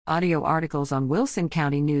Audio articles on Wilson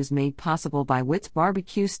County News made possible by Witt's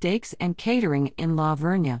Barbecue Steaks and Catering in La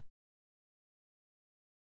Vernia.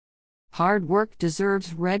 Hard work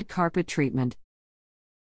deserves red carpet treatment.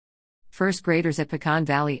 First graders at Pecan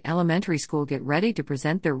Valley Elementary School get ready to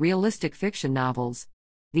present their realistic fiction novels.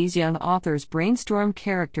 These young authors brainstorm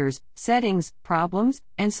characters, settings, problems,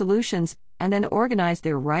 and solutions, and then organize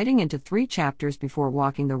their writing into 3 chapters before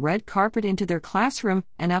walking the red carpet into their classroom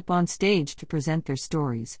and up on stage to present their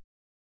stories.